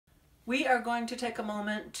We are going to take a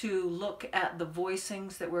moment to look at the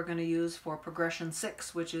voicings that we're going to use for Progression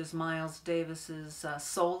 6, which is Miles Davis's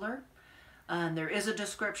Solar. And there is a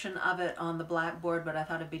description of it on the blackboard, but I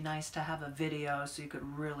thought it'd be nice to have a video so you could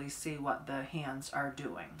really see what the hands are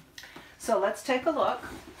doing. So let's take a look.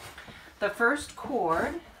 The first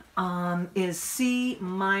chord is C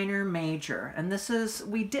minor major, and this is,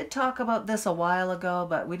 we did talk about this a while ago,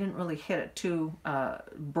 but we didn't really hit it too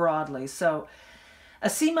broadly. So a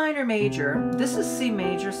C minor major, this is C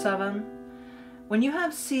major 7. When you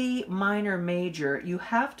have C minor major, you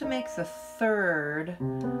have to make the third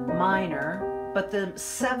minor, but the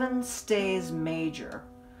 7 stays major.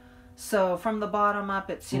 So from the bottom up,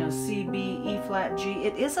 it's, C, B, E flat, G.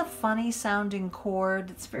 It is a funny sounding chord.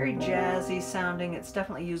 It's very jazzy sounding. It's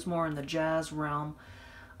definitely used more in the jazz realm.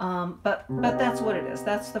 But that's what it is.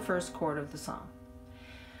 That's the first chord of the song.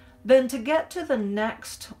 Then to get to the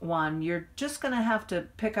next one, you're just going to have to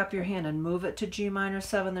pick up your hand and move it to G minor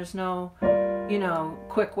 7. There's no,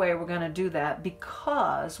 quick way we're going to do that,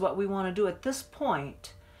 because what we want to do at this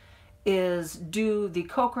point is do the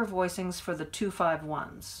Coker voicings for the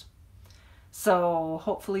 2-5-1s. So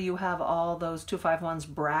hopefully you have all those 2-5-1s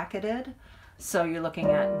bracketed. So you're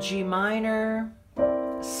looking at G minor,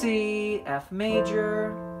 C, F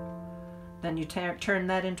major. Then you turn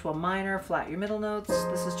that into a minor, flat your middle notes.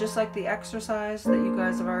 This is just like the exercise that you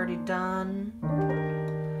guys have already done.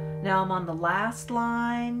 Now I'm on the last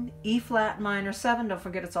line, E flat minor 7. Don't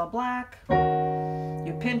forget it's all black.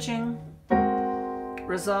 You're pinching,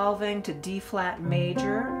 resolving to D flat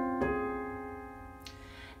major.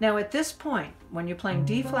 Now at this point, when you're playing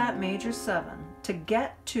D flat major 7, to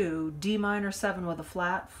get to D minor 7 with a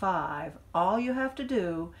flat 5, all you have to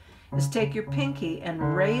do is take your pinky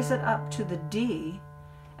and raise it up to the D,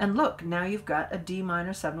 and look, now you've got a D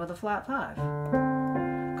minor 7 with a flat 5.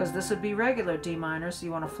 Because this would be regular D minor, so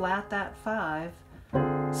you want to flat that 5.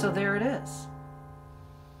 So there it is.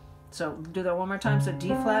 So do that one more time. So D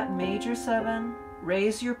flat major 7,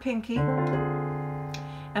 raise your pinky,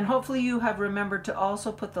 and hopefully you have remembered to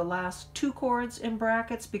also put the last 2 chords in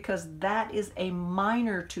brackets, because that is a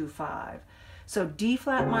minor 2-5. So D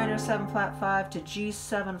flat minor 7 flat 5 to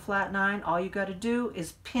G7 flat 9. All you got to do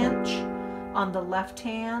is pinch on the left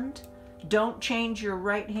hand. Don't change your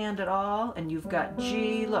right hand at all, and you've got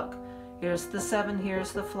G. Look, here's the 7,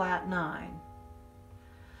 here's the flat 9.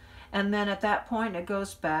 And then at that point it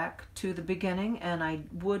goes back to the beginning, and I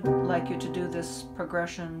would like you to do this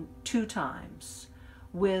progression 2 times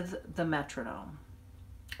with the metronome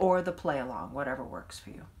or the play along, whatever works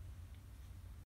for you.